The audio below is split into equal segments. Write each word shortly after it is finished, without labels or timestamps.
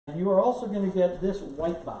You are also going to get this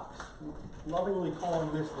white box. Lovingly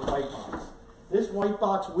calling this the white box. This white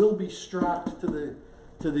box will be strapped to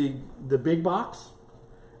the big box,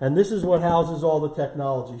 and this is what houses all the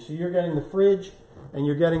technology. So you're getting the fridge and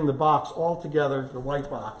you're getting the box all together, the white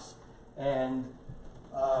box. And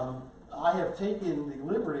I have taken the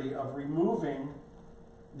liberty of removing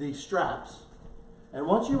the straps. And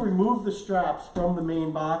once you remove the straps from the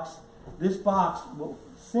main box, this box will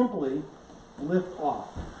simply lift off.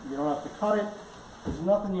 You don't have to cut it. There's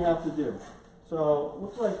nothing you have to do. So it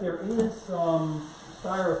looks like there is some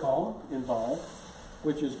styrofoam involved,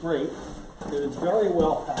 which is great. It is very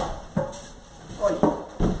well packed.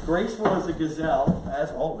 Like, graceful as a gazelle,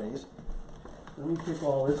 as always. Let me pick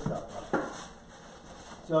all this stuff up.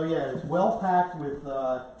 So yeah, it's well packed with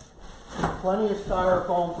plenty of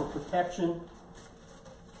styrofoam for protection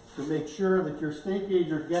to make sure that your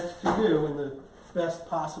Steakager gets to you in the best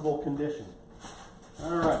possible condition.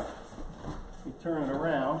 All right, let me turn it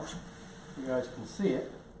around so you guys can see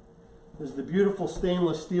it. This is the beautiful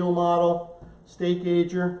stainless steel model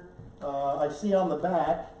Steakager. I see on the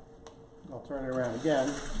back, I'll turn it around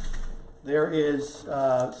again, there is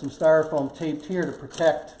some styrofoam taped here to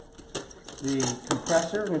protect the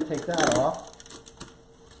compressor. I'm going to take that off.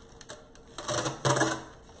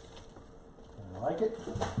 I like it.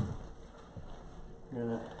 I'm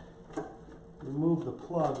going to remove the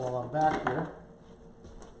plug while I'm back here.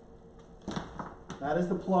 That is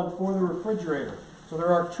the plug for the refrigerator. So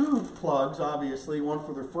there are two plugs, obviously, one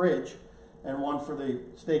for the fridge and one for the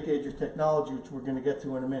Steakager technology, which we're going to get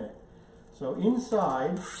to in a minute. So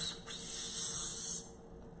inside,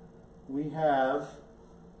 we have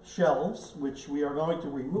shelves, which we are going to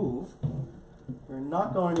remove. We're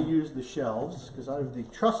not going to use the shelves because I have the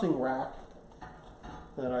trussing rack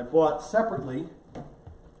that I bought separately.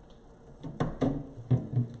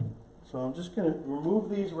 So I'm just going to remove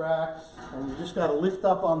these racks, and you just got to lift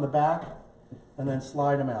up on the back and then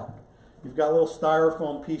slide them out. You've got little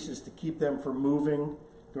styrofoam pieces to keep them from moving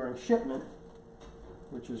during shipment,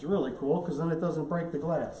 which is really cool because then it doesn't break the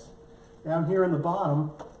glass. Down here in the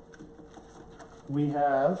bottom, we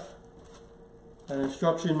have an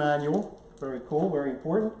instruction manual. Very cool, very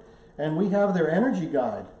important. And we have their energy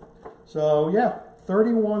guide. So yeah,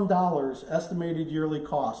 $31 estimated yearly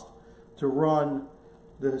cost to run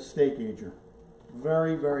the Steakager.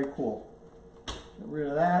 Very, very cool. Get rid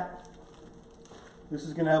of that. This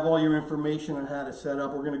is going to have all your information on how to set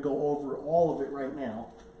up. We're going to go over all of it right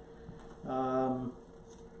now.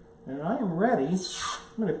 And I am ready.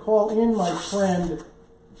 I'm going to call in my friend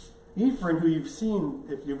Ephraim, who you've seen,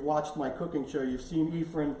 if you've watched my cooking show, you've seen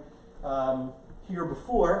Ephraim here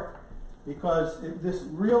before, because this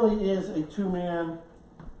really is a two-man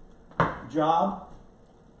job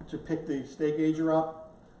to pick the Steakager up.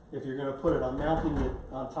 If you're going to put it, I'm mounting it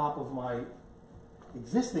on top of my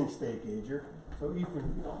existing Steakager. So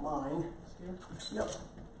Ephraim, if you don't mind, yep,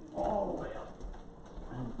 all the way up.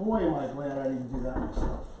 And boy, am I glad I didn't do that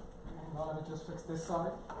myself. Now let me just fix this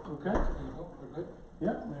side. Okay. There you go. We're good.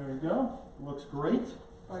 Yep, there we go. Looks great.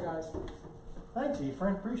 Bye, guys. Thanks,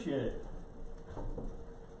 Ephraim. Appreciate it.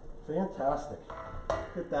 Fantastic.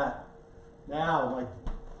 Look at that. Now my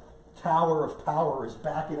tower of power is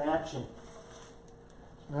back in action.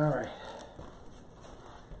 All right.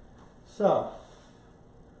 So,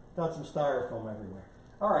 got some styrofoam everywhere.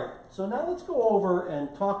 All right, so now let's go over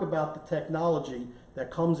and talk about the technology that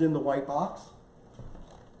comes in the white box.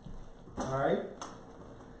 All right.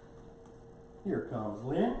 Here comes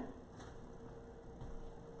Lynn.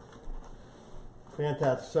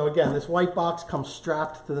 Fantastic. So again, this white box comes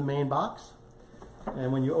strapped to the main box.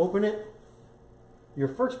 And when you open it, you're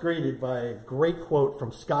first greeted by a great quote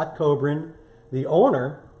from Scott Coburn, the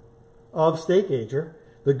owner of Steakager.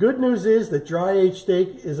 The good news is that dry-aged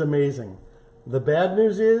steak is amazing. The bad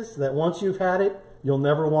news is that once you've had it, you'll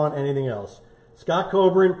never want anything else. Scott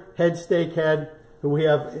Coburn, head steakhead, who we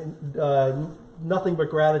have nothing but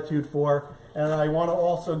gratitude for. And I want to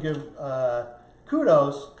also give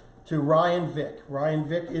kudos to Ryan Vick. Ryan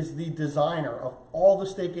Vick is the designer of all the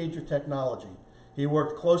Steakager technology. He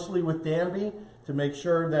worked closely with Danby to make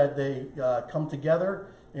sure that they come together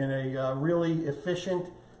in a really efficient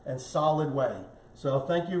and solid way. So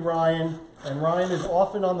thank you, Ryan. And Ryan is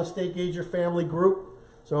often on the Steakager family group.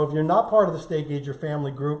 So if you're not part of the Steakager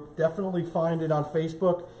family group, definitely find it on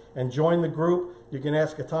Facebook and join the group. You can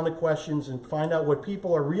ask a ton of questions and find out what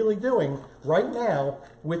people are really doing right now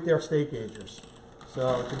with their Steakagers.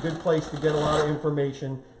 So it's a good place to get a lot of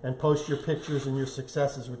information and post your pictures and your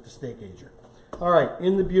successes with the Steakager. All right,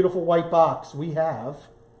 in the beautiful white box, we have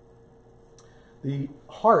the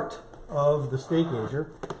heart of the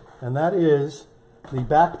Steakager, and that is the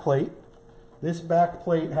back plate. This back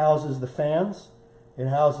plate houses the fans. It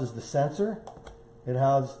houses the sensor. It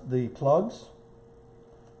houses the plugs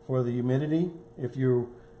for the humidity. If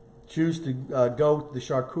you choose to go the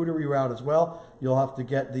charcuterie route as well, you'll have to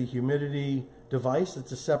get the humidity device.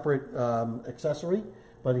 It's a separate accessory,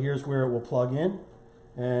 but here's where it will plug in.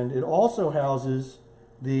 And it also houses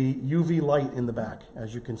the UV light in the back,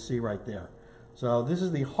 as you can see right there. So this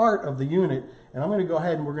is the heart of the unit, and I'm going to go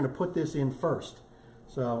ahead and we're going to put this in first.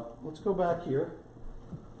 So let's go back here.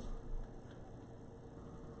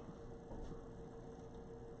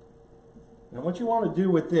 Now what you want to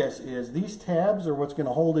do with this is these tabs are what's going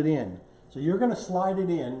to hold it in. So you're going to slide it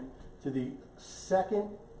in to the second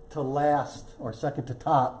to last, or second to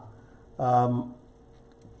top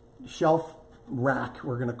shelf rack,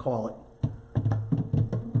 we're going to call it.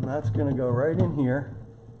 And that's going to go right in here.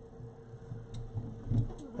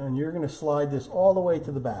 And you're going to slide this all the way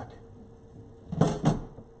to the back.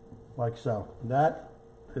 Like so. That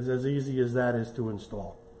is as easy as that is to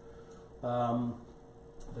install.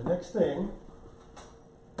 The next thing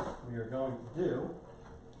we are going to do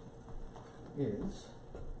is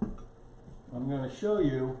I'm going to show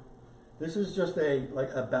you, this is just like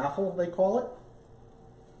a baffle, they call it.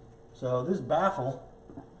 So this baffle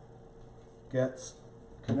gets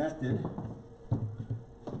connected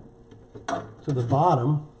to the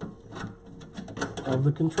bottom of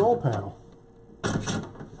the control panel.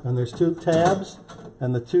 And there's two tabs,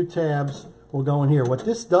 and the two tabs will go in here. What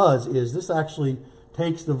this does is this actually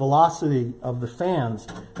takes the velocity of the fans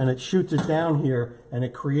and it shoots it down here, and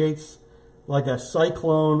it creates like a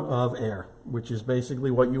cyclone of air, which is basically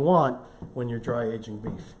what you want when you're dry aging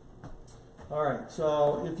beef. All right,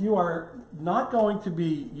 so if you are not going to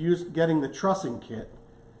be getting the trussing kit,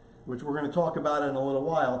 which we're going to talk about in a little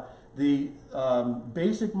while, the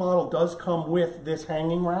basic model does come with this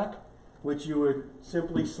hanging rack, which you would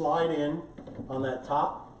simply slide in on that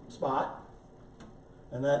top spot,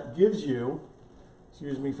 and that gives you,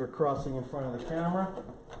 excuse me for crossing in front of the camera,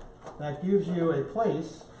 that gives you a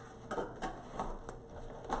place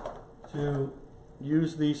to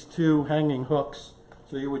use these two hanging hooks.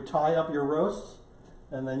 So you would tie up your roasts,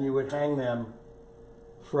 and then you would hang them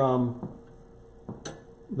from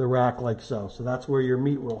the rack like so. So that's where your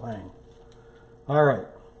meat will hang. All right.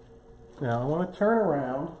 Now I want to turn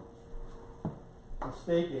around the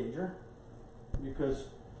Steakager because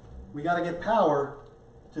we got to get power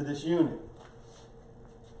to this unit.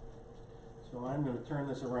 So I'm going to turn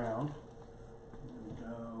this around and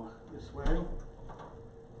go this way.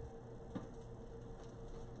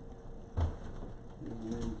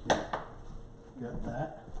 And then you can get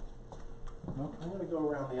that. Well, I'm going to go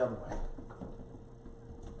around the other way.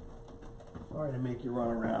 Sorry to make you run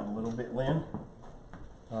around a little bit, Lynn.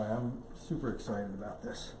 All right, I'm super excited about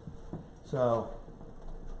this. So,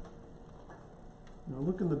 now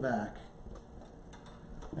look in the back.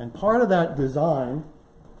 And part of that design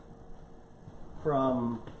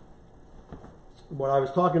from what I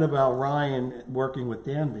was talking about, Ryan working with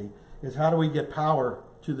Danby, is how do we get power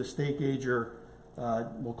to the Steakager,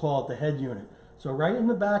 we'll call it the head unit. So right in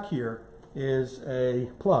the back here is a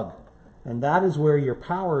plug, and that is where your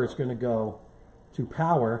power is going to go to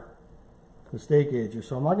power the Steakager.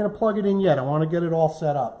 So I'm not going to plug it in yet. I want to get it all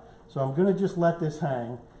set up. So I'm going to just let this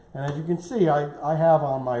hang. And as you can see, I have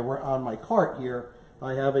on my cart here,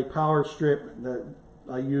 I have a power strip that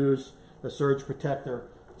I use, a surge protector,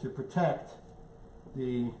 to protect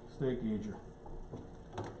the Steakager.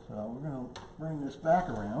 So we're going to bring this back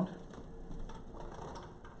around.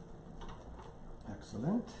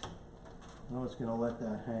 Excellent. Now it's going to let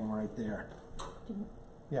that hang right there.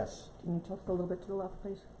 Yes? Can you tilt a little bit to the left,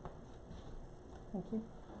 please? Thank you.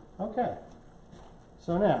 Okay.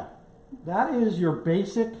 So now, that is your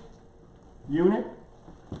basic unit,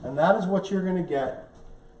 and that is what you're going to get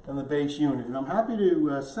in the base unit. And I'm happy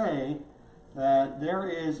to say that there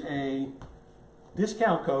is a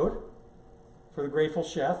discount code for the Grateful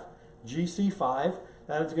Chef, GC5.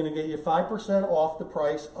 That is going to get you 5% off the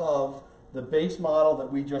price of the base model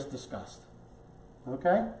that we just discussed.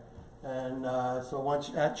 Okay? And so once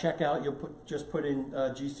at checkout, you'll just put in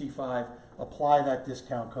GC5, apply that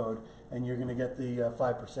discount code, and you're going to get the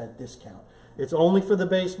 5% discount. It's only for the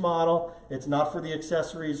base model. It's not for the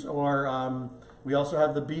accessories, or we also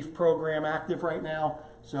have the beef program active right now.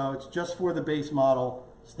 So it's just for the base model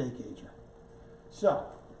Steakager. So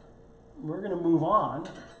we're going to move on.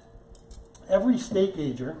 Every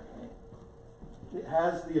Steakager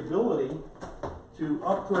has the ability to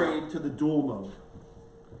upgrade to the dual mode.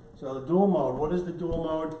 So the dual mode, what is the dual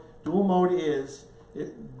mode? Dual mode is,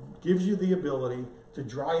 it gives you the ability to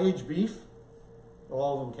dry age beef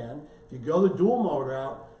all of them can. If you go the dual mode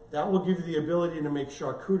route, that will give you the ability to make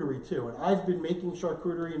charcuterie too. And I've been making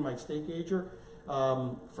charcuterie in my Steakager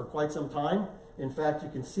for quite some time. In fact, you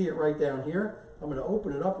can see it right down here. I'm going to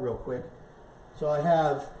open it up real quick. So I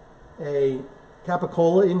have a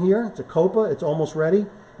capicola in here. It's a copa. It's almost ready.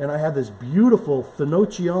 And I have this beautiful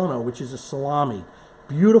Finocchiano, which is a salami.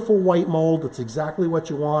 Beautiful white mold. It's exactly what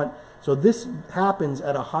you want. So this happens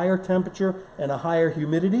at a higher temperature and a higher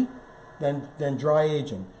humidity than dry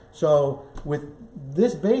aging. So with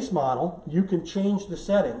this base model, you can change the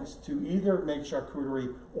settings to either make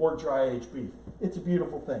charcuterie or dry aged beef. It's a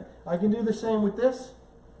beautiful thing. I can do the same with this,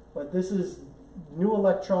 but this is new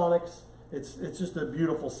electronics. It's just a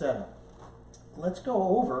beautiful setup. Let's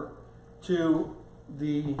go over to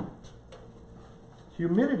the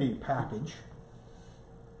humidity package,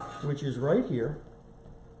 which is right here.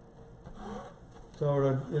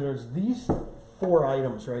 So there's these 4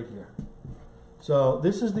 items right here. So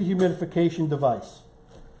this is the humidification device.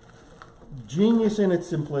 Genius in its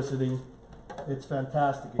simplicity. It's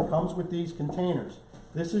fantastic. It comes with these containers.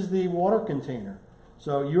 This is the water container.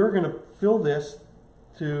 So you're going to fill this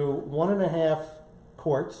to 1.5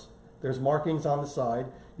 quarts. There's markings on the side.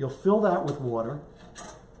 You'll fill that with water.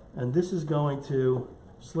 And this is going to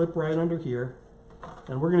slip right under here.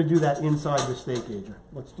 And we're going to do that inside the Steakager.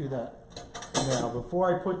 Let's do that now.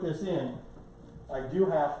 Before I put this in, I do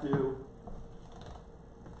have to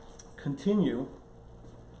continue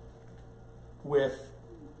with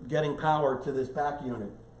getting power to this back unit.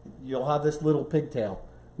 You'll have this little pigtail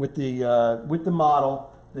with the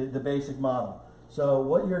model, the basic model. So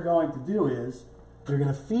what you're going to do is you're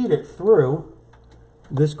going to feed it through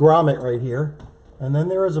this grommet right here, and then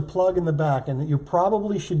there is a plug in the back, and you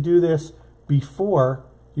probably should do this before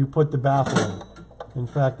you put the baffle in. In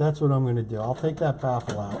fact, that's what I'm going to do. I'll take that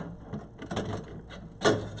baffle out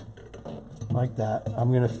like that.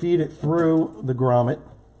 I'm going to feed it through the grommet,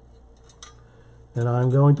 and I'm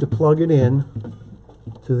going to plug it in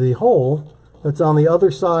to the hole that's on the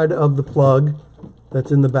other side of the plug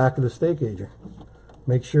that's in the back of the Steakager.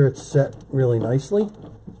 Make sure it's set really nicely,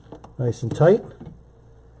 nice and tight.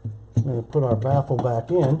 I'm going to put our baffle back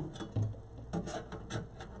in,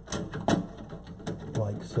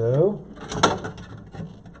 like so.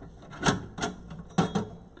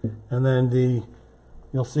 And then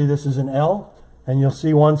you'll see this is an L, and you'll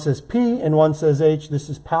see one says P and one says H. This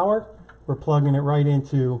is power. We're plugging it right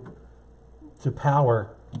into to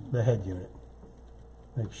power the head unit.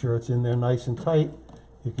 Make sure it's in there nice and tight.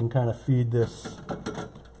 You can kind of feed this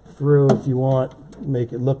through if you want,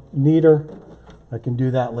 make it look neater. I can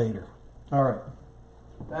do that later. All right,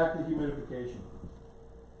 back to humidification.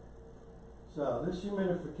 So this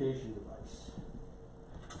humidification device,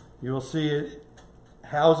 you will see it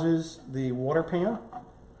houses the water pan.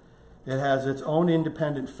 It has its own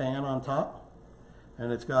independent fan on top,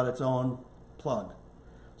 and it's got its own plug.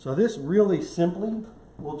 So this really simply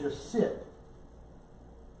will just sit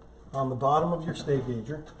on the bottom of your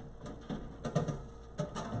Steakager,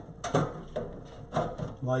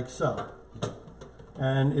 like so.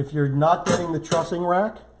 And if you're not getting the trussing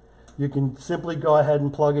rack, you can simply go ahead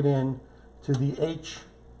and plug it in to the H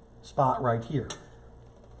spot right here.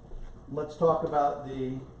 Let's talk about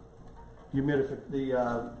the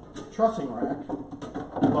trussing rack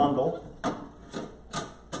bundle.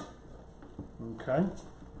 Okay.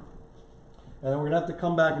 And then we're going to have to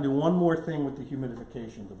come back and do one more thing with the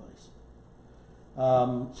humidification device.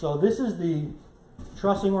 So this is the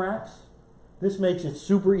trussing racks. This makes it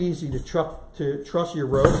super easy to truss your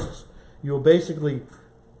roasts. You will basically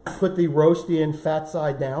put the roast in fat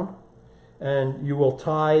side down, and you will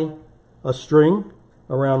tie a string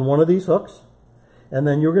around one of these hooks, and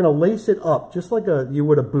then you're going to lace it up just like you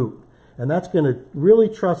would a boot, and that's going to really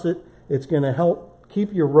truss it. It's going to help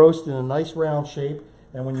keep your roast in a nice round shape,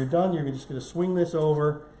 and when you're done, you're just going to swing this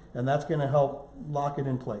over, and that's going to help lock it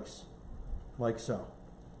in place, like so.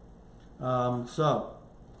 So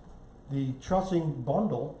the trussing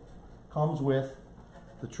bundle comes with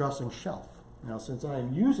the trussing shelf. Now, since I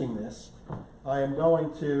am using this, I am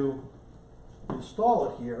going to install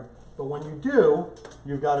it here. But when you do,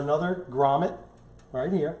 you've got another grommet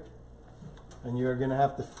right here, and you're going to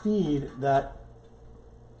have to feed that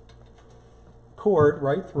cord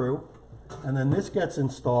right through, and then this gets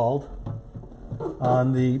installed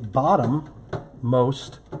on the bottom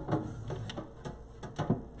most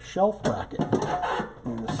shelf bracket.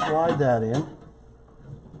 I'm going to slide that in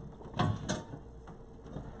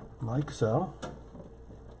like so,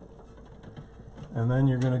 and then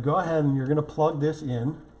you're going to go ahead and you're going to plug this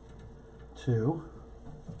in to,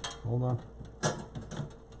 hold on,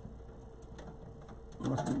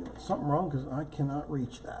 Must be something wrong because I cannot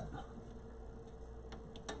reach that.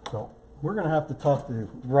 So we're going to have to talk to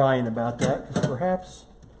Ryan about that because perhaps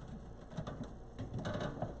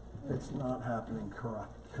it's not happening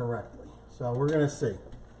correctly. So we're going to see.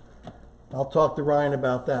 I'll talk to Ryan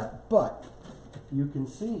about that. But you can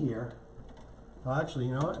see here, well, actually,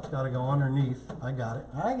 you know what? It's got to go underneath. I got it.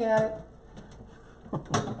 I got it.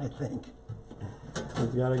 I think.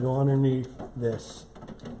 It's got to go underneath this.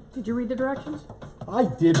 Did you read the directions? I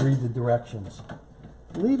did read the directions.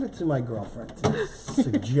 Leave it to my girlfriend to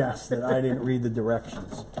suggest that I didn't read the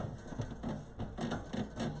directions.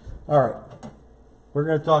 All right. We're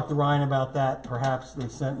going to talk to Ryan about that. Perhaps they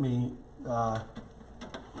sent me a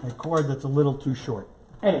cord that's a little too short.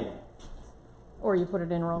 Anyway. Or you put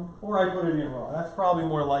it in wrong? Or I put it in wrong. That's probably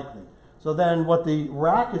more likely. So then what the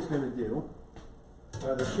rack is going to do,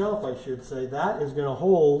 or the shelf I should say, that is going to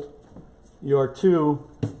hold your two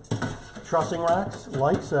trussing racks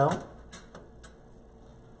like so.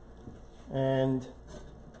 And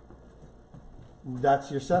that's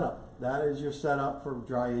your setup. That is your setup for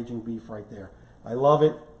dry aging beef right there. I love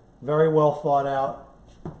it. Very well thought out.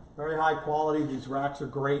 Very high quality. These racks are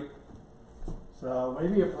great. So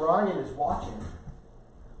maybe if Ryan is watching,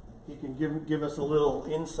 he can give us a little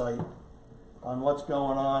insight on what's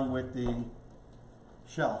going on with the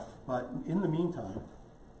shelf. But in the meantime,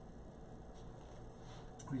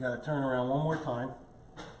 we got to turn around one more time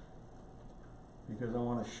because I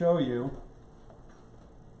want to show you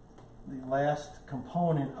the last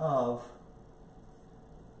component of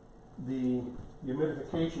the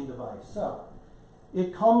humidification device. So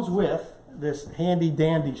it comes with this handy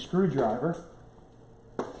dandy screwdriver.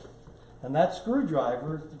 And that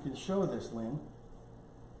screwdriver, you can show this, Lynn.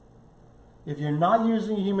 If you're not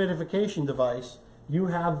using a humidification device, you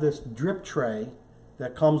have this drip tray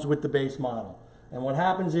that comes with the base model. And what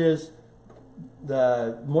happens is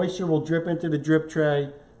the moisture will drip into the drip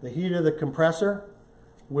tray. The heat of the compressor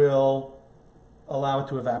will allow it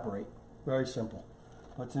to evaporate. Very simple.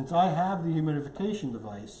 But since I have the humidification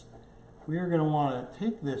device, we are going to want to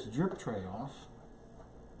take this drip tray off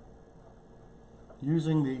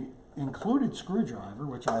using the included screwdriver,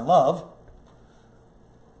 which I love.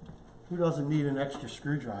 Who doesn't need an extra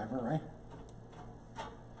screwdriver, right?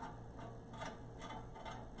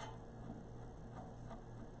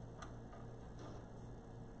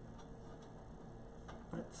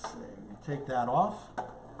 Let's see, take that off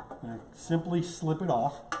and simply slip it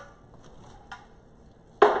off.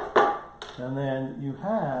 And then you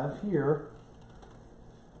have here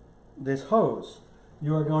this hose.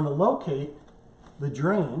 You are going to locate the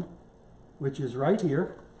drain, which is right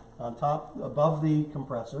here on top above the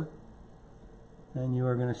compressor, and you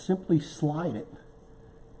are going to simply slide it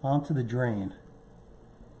onto the drain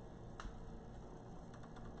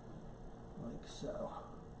like so.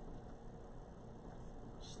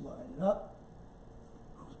 Slide it up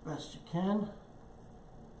as best you can.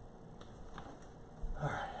 All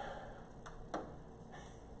right.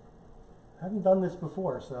 I haven't done this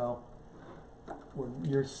before, so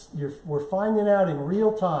we're finding out in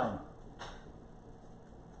real time.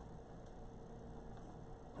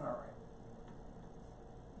 All right.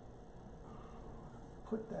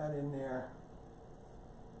 Put that in there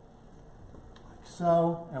like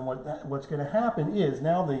so. And what's going to happen is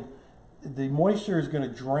now the moisture is going to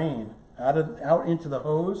drain out into the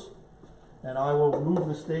hose, and I will move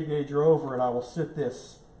the Steakager over and I will sit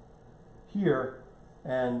this here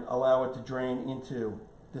and allow it to drain into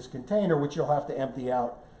this container, which you'll have to empty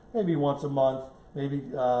out maybe once a month, maybe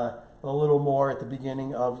a little more at the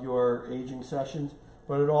beginning of your aging sessions.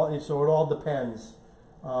 But it all depends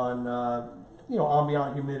on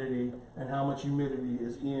ambient humidity and how much humidity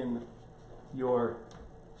is in your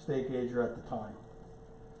Steakager at the time.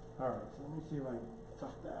 All right, so let me see if I can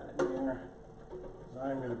tuck that in there.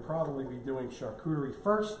 I'm going to probably be doing charcuterie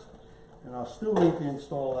first, and I'll still need to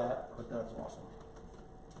install that, but that's awesome.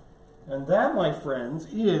 And that, my friends,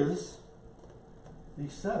 is the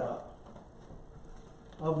setup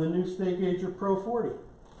of the new Steakager Pro 40.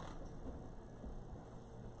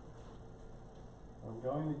 What I'm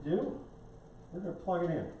going to do, we're going to plug it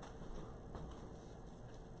in.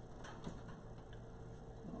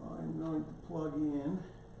 I'm going to plug in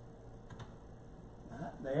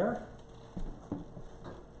that there.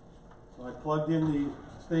 So I plugged in the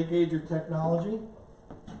Steakager technology,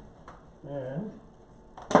 and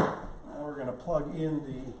now we're going to plug in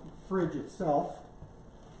the fridge itself.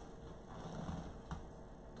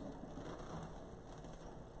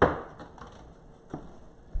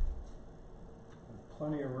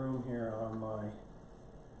 Plenty of room here on my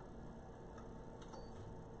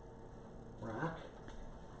rack.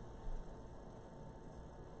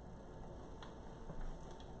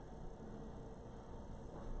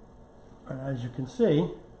 And as you can see,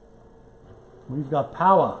 we've got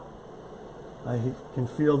power. I can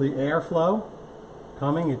feel the airflow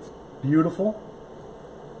coming. It's beautiful.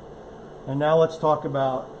 And now let's talk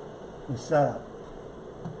about the setup.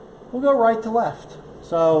 We'll go right to left.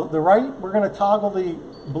 So the right, we're going to toggle the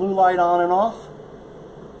blue light on and off.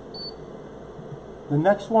 The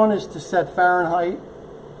next one is to set Fahrenheit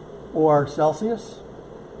or Celsius.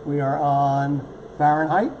 We are on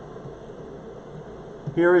Fahrenheit.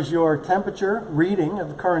 Here is your temperature reading of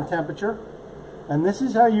the current temperature. And this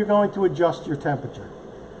is how you're going to adjust your temperature.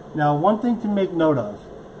 Now, one thing to make note of.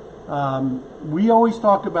 We always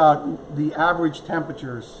talk about the average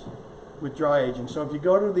temperatures with dry aging. So if you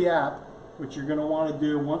go to the app, which you're going to want to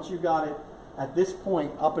do once you got it at this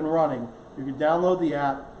point up and running, you can download the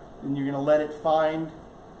app and you're going to let it find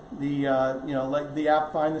the, let the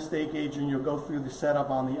app find the Steakager, and you'll go through the setup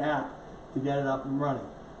on the app to get it up and running.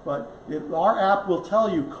 But our app will tell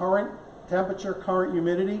you current temperature, current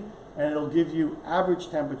humidity, and it'll give you average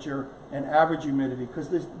temperature and average humidity because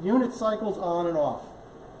the unit cycles on and off.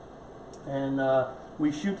 And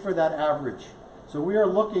we shoot for that average. So we are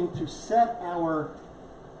looking to set our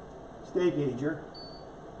Steakager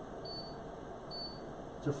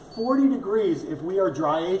to 40 degrees if we are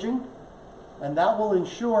dry aging, and that will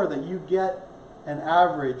ensure that you get an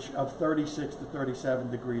average of 36 to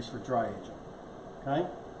 37 degrees for dry aging. Okay?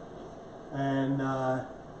 And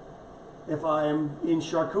if I'm in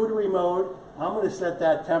charcuterie mode, I'm going to set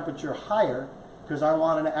that temperature higher because I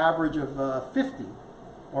want an average of 50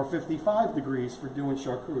 or 55 degrees for doing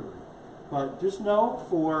charcuterie. But just know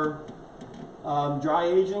for dry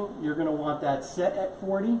aging, you're going to want that set at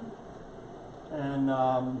 40, and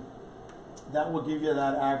that will give you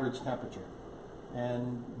that average temperature.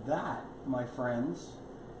 And that, my friends,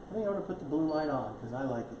 I think I'm going to put the blue light on because I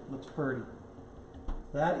like it. It looks pretty.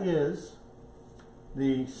 That is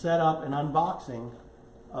the setup and unboxing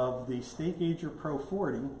of the Steakager Pro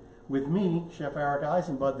 40 with me, Chef Eric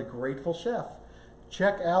Eisenbud, the Grateful Chef.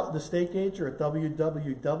 Check out the Steakager at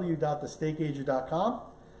www.thesteakager.com,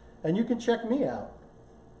 and you can check me out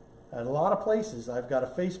at a lot of places. I've got a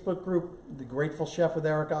Facebook group, The Grateful Chef with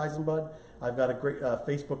Eric Eisenbud. I've got a great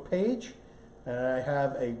Facebook page, and I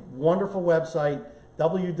have a wonderful website,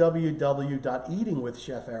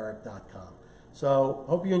 www.eatingwithcheferic.com. So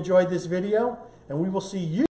hope you enjoyed this video, and we will see you